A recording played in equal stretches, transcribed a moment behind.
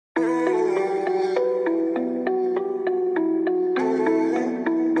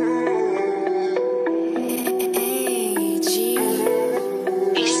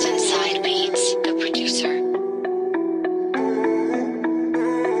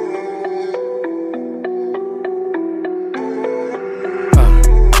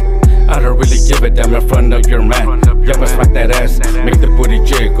really give a damn in front of your man. Y'all smack that ass, make the booty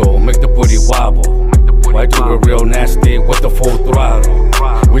jiggle, make the booty wobble. I do it real nasty with the full throttle.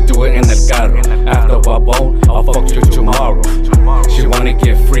 We do it in el carro. After a bone, I'll fuck you tomorrow. She wanna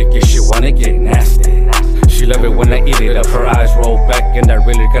get freaky, she wanna get nasty. She love it when I eat it up, her eyes roll back and I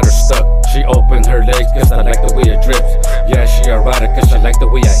really got her stuck. She opened her legs cause I like the way it drips. Yeah, she erotic cause I like the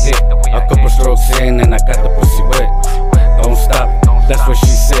way I hit. A couple strokes in and I got the pussy wet. Don't stop, that's what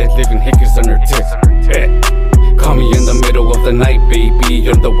she said, leaving hickeys on her tits. Yeah. Call me in the middle of the night, baby,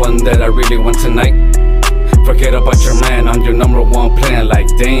 you're the one that I really want tonight. Forget about your man, I'm your number one plan. Like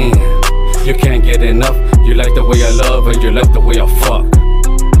damn, you can't get enough. You like the way I love and you like the way I fuck.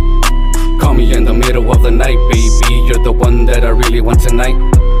 Call me in the middle of the night, baby, you're the one that I really want tonight.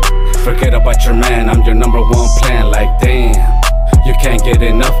 Forget about your man, I'm your number one plan. Like damn, you can't get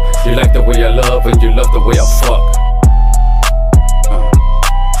enough. You like the way I love and you love the way I fuck.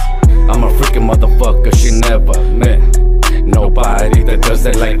 I'm a freaking motherfucker, she never met nobody that does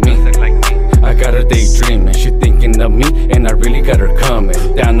that like me. I got her daydreaming, she thinking of me, and I really got her coming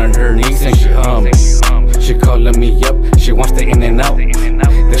down on her knees and she humming. She calling me up, she wants the in and out,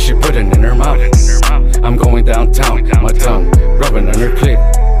 then she put it in her mouth. I'm going downtown, my tongue rubbing on her clit,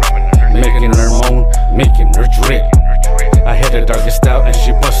 making her moan, making her drip. I hit her darkest out and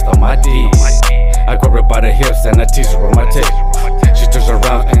she bust on my D. I grab her by the hips and I tease her with my tip. She turns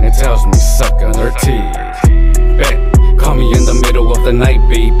around and it tells me suck on her teeth. Bet. Call me in the middle of the night,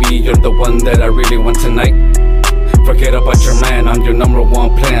 baby, you're the one that I really want tonight. Forget about your man, I'm your number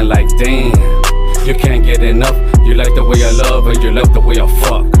one plan. Like damn, you can't get enough. You like the way I love and you love the way I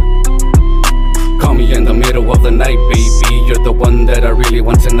fuck. Call me in the middle of the night, baby, you're the one that I really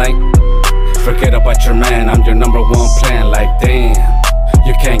want tonight. Forget about your man, I'm your number one plan. Like damn,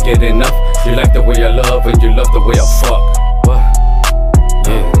 you can't get enough. You like the way I love and you love the way I fuck. What?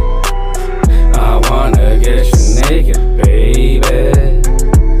 Yeah. I wanna get you naked, baby.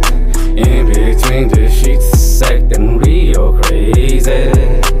 In between the sheets, acting real crazy.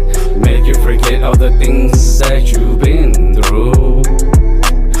 Make you forget all the things that you've been through.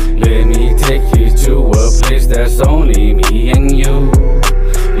 Let me take you to a place that's only me.